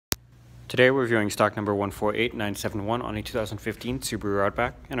Today we're reviewing stock number 148971 on a 2015 Subaru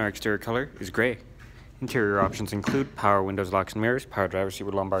Outback, and our exterior color is gray. Interior options include power windows, locks and mirrors, power driver's seat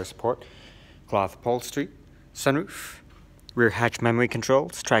with lumbar support, cloth upholstery, sunroof, rear hatch memory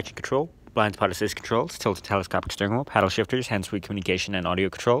controls, traction control, blind spot assist controls, tilted telescopic steering wheel, paddle shifters, hands-free communication and audio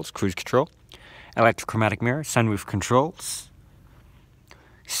controls, cruise control, electrochromatic mirror, sunroof controls,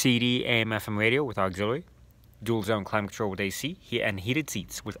 CD AM/FM radio with auxiliary, dual zone climate control with AC, and heated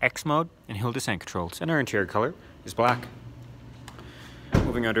seats with X mode and hill descent controls, and our interior color is black.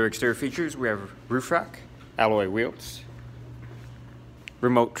 Moving on to exterior features, we have roof rack, alloy wheels,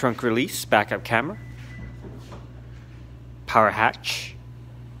 remote trunk release, backup camera, power hatch,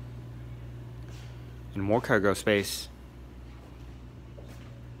 and more cargo space.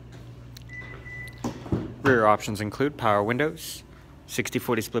 Rear options include power windows,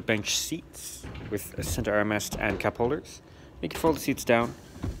 60/40 split bench seats with a center armrest and cup holders. You can fold the seats down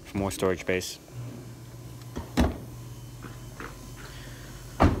for more storage space.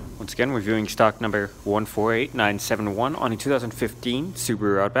 Once again, we're viewing stock number 148971 on a 2015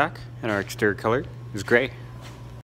 Subaru Outback, and our exterior color is gray.